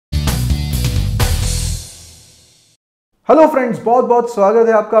Hello friends, बहुत बहुत स्वागत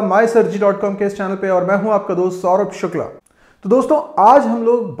है आपका MySirG.com के इस चैनल पे और मैं हूं आपका दोस्त सौरभ शुक्ला। तो दोस्तों, आज हम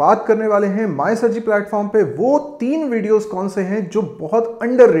लोग बात करने वाले हैं MySirG प्लेटफॉर्म पे वो 3 वीडियोस कौन से हैं जो बहुत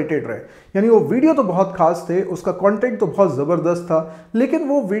अंडररेटेड रहे। यानी वो वीडियो तो बहुत खास थे, उसका कंटेंट तो बहुत जबरदस्त था, लेकिन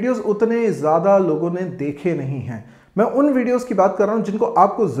वो वीडियोस उतने ज्यादा लोगों ने देखे नहीं हैं। मैं उन वीडियोस की बात कर रहा हूं जिनको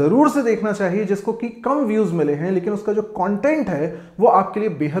आपको जरूर से देखना चाहिए, जिसको कि कम व्यूज मिले हैं, लेकिन उसका जो कंटेंट है वो आपके लिए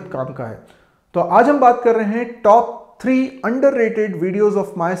बेहद काम का है। तो आज हम बात कर रहे हैं top 3 underrated videos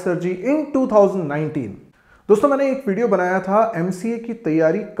of MySirG इन 2019। दोस्तों, मैंने एक वीडियो बनाया था MCA की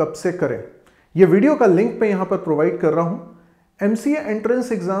तैयारी कब से करें। यह वीडियो का लिंक मैं यहां पर प्रोवाइड कर रहा हूं। MCA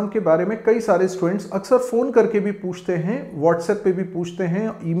एंट्रेंस एग्जाम के बारे में कई सारे स्टूडेंट्स अक्सर फोन करके भी पूछते हैं, व्हाट्सएप पे भी पूछते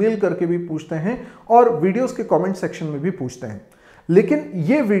हैं, ईमेल करके भी पूछते हैं और वीडियोस के कमेंट सेक्शन में भी पूछते हैं, लेकिन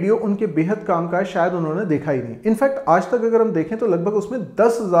ये वीडियो उनके बेहद काम का है, शायद उन्होंने देखा ही नहीं। इनफैक्ट आज तक अगर हम देखें तो लगभग उसमें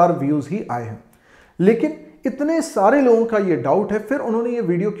 10,000 व्यूज ही आए हैं, लेकिन इतने सारे लोगों का ये डाउट है, फिर उन्होंने ये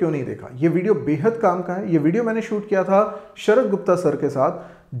वीडियो क्यों नहीं देखा। ये वीडियो बेहद काम का है। ये वीडियो मैंने शूट किया था शरद गुप्ता सर के साथ,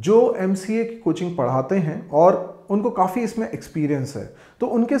 जो MCA की कोचिंग पढ़ाते हैं और उनको काफ़ी इसमें एक्सपीरियंस है। तो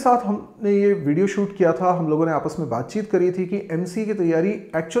उनके साथ हमने ये वीडियो शूट किया था। हम लोगों ने आपस में बातचीत करी थी कि MCA की तैयारी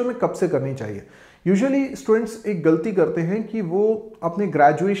एक्चुअल में कब से करनी चाहिए। यूजुअली स्टूडेंट्स एक गलती करते हैं कि वो अपने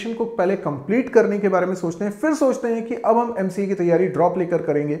ग्रेजुएशन को पहले कंप्लीट करने के बारे में सोचते हैं, फिर सोचते हैं कि अब हम MCA की तैयारी ड्रॉप लेकर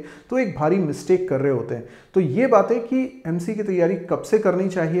करेंगे, तो एक भारी मिस्टेक कर रहे होते हैं। तो ये बातें कि MCA की तैयारी कब से करनी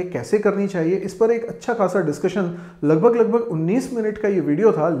चाहिए, कैसे करनी चाहिए, इस पर एक अच्छा खासा डिस्कशन लगभग 19 मिनट का ये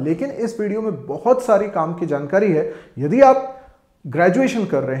वीडियो था, लेकिन इस वीडियो में बहुत सारी काम की जानकारी है। यदि आप ग्रेजुएशन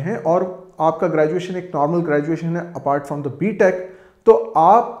कर रहे हैं और आपका ग्रेजुएशन एक नॉर्मल ग्रेजुएशन है अपार्ट फ्रॉम द BTech, तो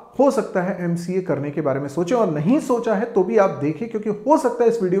आप हो सकता है MCA करने के बारे में सोचें, और नहीं सोचा है तो भी आप देखें, क्योंकि हो सकता है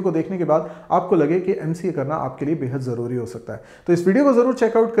इस वीडियो को देखने के बाद आपको लगे कि MCA करना आपके लिए बेहद जरूरी हो सकता है। तो इस वीडियो को जरूर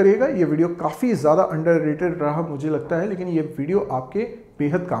चेकआउट करिएगा। ये वीडियो काफी ज्यादा अंडररेटेड रहा मुझे लगता है, लेकिन ये वीडियो आपके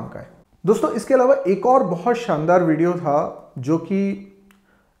बेहद काम का है। दोस्तों, इसके अलावा एक और बहुत शानदार वीडियो था जो कि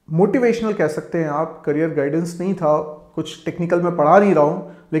मोटिवेशनल कह सकते हैं आप, करियर गाइडेंस नहीं था, कुछ टेक्निकल में पढ़ा नहीं रहा हूं,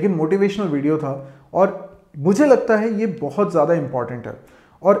 लेकिन मोटिवेशनल वीडियो था और मुझे लगता है ये बहुत ज़्यादा इंपॉर्टेंट है।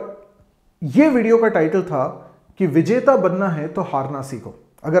 और ये वीडियो का टाइटल था कि विजेता बनना है तो हारना सीखो।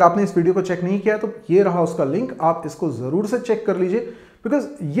 अगर आपने इस वीडियो को चेक नहीं किया तो ये रहा उसका लिंक, आप इसको ज़रूर से चेक कर लीजिए, बिकॉज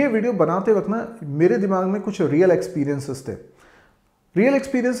ये वीडियो बनाते वक्त ना मेरे दिमाग में कुछ रियल एक्सपीरियंसेस थे। रियल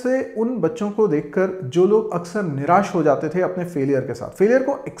एक्सपीरियंस थे उन बच्चों को देखकर जो लोग अक्सर निराश हो जाते थे अपने फेलियर के साथ, फेलियर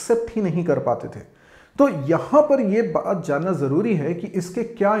को एक्सेप्ट ही नहीं कर पाते थे। तो यहाँ पर यह बात जानना ज़रूरी है कि इसके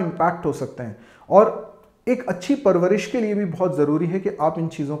क्या इम्पैक्ट हो सकते हैं, और एक अच्छी परवरिश के लिए भी बहुत ज़रूरी है कि आप इन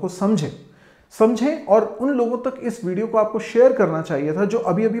चीज़ों को समझें और उन लोगों तक इस वीडियो को आपको शेयर करना चाहिए था जो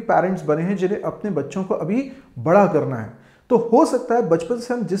अभी अभी पेरेंट्स बने हैं, जिन्हें अपने बच्चों को अभी बड़ा करना है। तो हो सकता है बचपन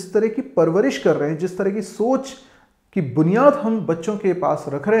से हम जिस तरह की परवरिश कर रहे हैं, जिस तरह की सोच की बुनियाद हम बच्चों के पास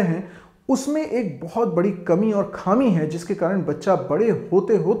रख रहे हैं, उसमें एक बहुत बड़ी कमी और खामी है, जिसके कारण बच्चा बड़े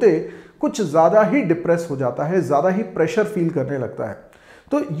होते होते कुछ ज़्यादा ही डिप्रेस हो जाता है, ज़्यादा ही प्रेशर फील करने लगता है।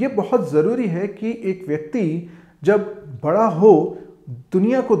 तो ये बहुत ज़रूरी है कि एक व्यक्ति जब बड़ा हो,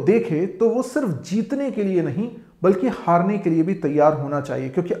 दुनिया को देखे, तो वो सिर्फ जीतने के लिए नहीं बल्कि हारने के लिए भी तैयार होना चाहिए,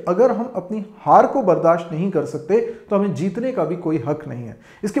 क्योंकि अगर हम अपनी हार को बर्दाश्त नहीं कर सकते तो हमें जीतने का भी कोई हक नहीं है।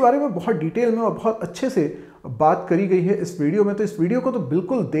 इसके बारे में बहुत डिटेल में और बहुत अच्छे से बात करी गई है इस वीडियो में। तो इस वीडियो को तो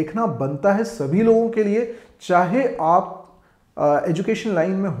बिल्कुल देखना बनता है सभी लोगों के लिए, चाहे आप एजुकेशन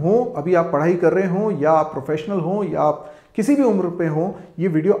लाइन में हो, अभी आप पढ़ाई कर रहे हो, या आप प्रोफेशनल हो, या आप किसी भी उम्र पे हो, ये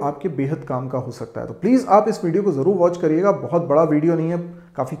वीडियो आपके बेहद काम का हो सकता है। तो प्लीज़ आप इस वीडियो को ज़रूर वॉच करिएगा। बहुत बड़ा वीडियो नहीं है,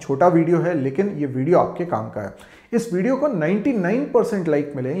 काफ़ी छोटा वीडियो है, लेकिन ये वीडियो आपके काम का है। इस वीडियो को 99%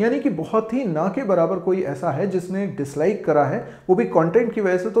 लाइक मिले, यानी कि बहुत ही ना के बराबर कोई ऐसा है जिसने डिसलाइक करा है, वो भी कंटेंट की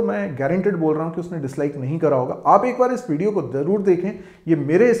वजह से। तो मैं गारंटेड बोल रहा हूँ कि उसने डिसलाइक नहीं करा होगा। आप एक बार इस वीडियो को ज़रूर देखें, ये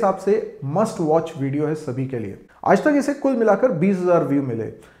मेरे हिसाब से मस्ट वॉच वीडियो है सभी के लिए। आज तक इसे कुल मिलाकर 20,000 व्यू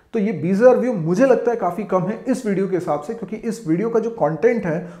मिले, तो ये 20,000 व्यू मुझे लगता है काफ़ी कम है इस वीडियो के हिसाब से, क्योंकि इस वीडियो का जो कंटेंट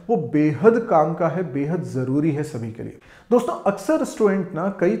है वो बेहद काम का है, बेहद ज़रूरी है सभी के लिए। दोस्तों, अक्सर स्टूडेंट ना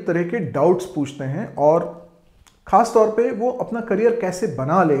कई तरह के डाउट्स पूछते हैं, और ख़ास तौर पे वो अपना करियर कैसे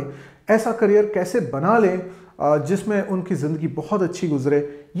बना ले, ऐसा करियर कैसे बना ले जिसमें उनकी ज़िंदगी बहुत अच्छी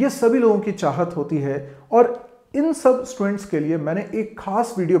गुजरे। ये सभी लोगों की चाहत होती है, और इन सब स्टूडेंट्स के लिए मैंने एक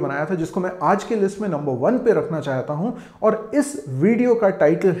खास वीडियो बनाया था जिसको मैं आज के लिस्ट में नंबर 1 पे रखना चाहता हूं, और इस वीडियो का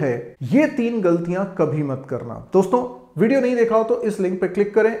टाइटल है ये 3 गलतियां कभी मत करना। दोस्तों, वीडियो नहीं देखा हो तो इस लिंक पे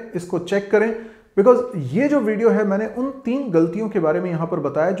क्लिक करें, इसको चेक करें, बिकॉज ये जो वीडियो है मैंने उन 3 गलतियों के बारे में यहां पर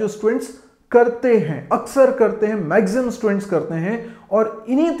बताया जो स्टूडेंट्स करते हैं, अक्सर करते हैं, मैक्सिमम स्टूडेंट्स करते हैं, और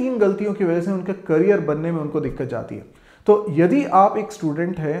इन्हीं 3 गलतियों की वजह से उनके करियर बनने में उनको दिक्कत जाती है। तो यदि आप एक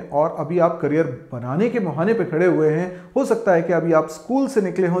स्टूडेंट हैं और अभी आप करियर बनाने के मुहाने पे खड़े हुए हैं, हो सकता है कि अभी आप स्कूल से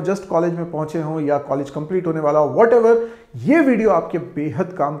निकले हो, जस्ट कॉलेज में पहुंचे हो या कॉलेज कंप्लीट होने वाला हो, व्हाटएवर, ये वीडियो आपके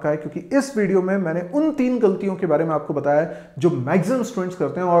बेहद काम का है, क्योंकि इस वीडियो में मैंने उन 3 गलतियों के बारे में आपको बताया जो मैक्सिमम स्टूडेंट्स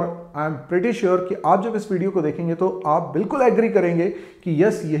करते हैं। और आई एम प्रीटी श्योर कि आप जब इस वीडियो को देखेंगे तो आप बिल्कुल एग्री करेंगे कि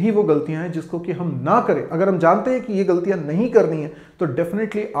यस, यही वो गलतियां हैं जिसको कि हम ना करें। अगर हम जानते हैं कि ये गलतियां नहीं करनी है तो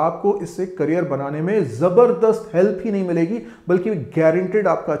डेफिनेटली आपको इससे करियर बनाने में जबरदस्त हेल्प ही नहीं मिलेगी, बल्कि गारंटेड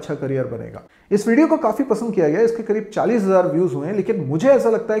आपका अच्छा करियर बनेगा। इस वीडियो को काफी पसंद किया गया, इसके करीब 40,000 व्यूज हुए हैं, लेकिन मुझे ऐसा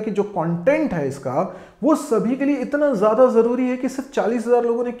लगता है कि जो कंटेंट है इसका वो सभी के लिए इतना ज्यादा जरूरी है कि सिर्फ 40,000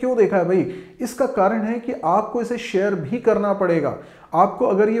 लोगों ने क्यों देखा है भाई। इसका कारण है कि आपको इसे शेयर भी करना पड़ेगा। आपको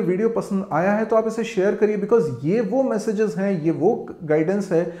अगर ये वीडियो पसंद आया है तो आप इसे शेयर करिए, बिकॉज ये वो मैसेजेस हैं, ये वो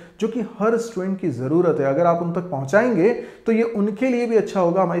गाइडेंस है जो कि हर स्टूडेंट की जरूरत है। अगर आप उन तक पहुंचाएंगे तो ये उनके लिए भी अच्छा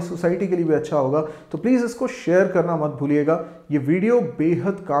होगा, हमारी सोसाइटी के लिए भी अच्छा होगा। तो प्लीज इसको शेयर करना मत भूलिएगा, ये वीडियो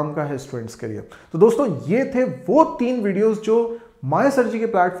बेहद काम का है स्टूडेंट्स के लिए। तो दोस्तों, ये थे वो 3 वीडियोस जो MySirG के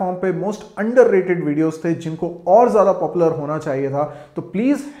प्लेटफॉर्म पे मोस्ट अंडररेटेड वीडियोस थे, जिनको और ज्यादा पॉपुलर होना चाहिए था। तो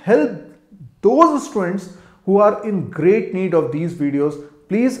please help those students who are in great need of these videos.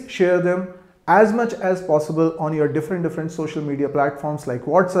 Please share them as much as possible on your different social media platforms like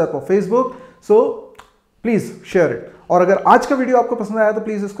WhatsApp or Facebook. So please share it. और अगर आज का video आपको पसंद आया तो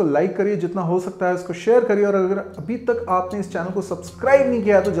please इसको like करिए, जितना हो सकता है इसको शेयर करिए, और अगर अभी तक आपने इस चैनल को सब्सक्राइब नहीं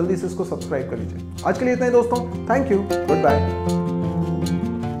किया है तो जल्दी से इसको सब्सक्राइब कर लीजिए। आज के लिए इतना ही दोस्तों, थैंक यू, गुड बाय।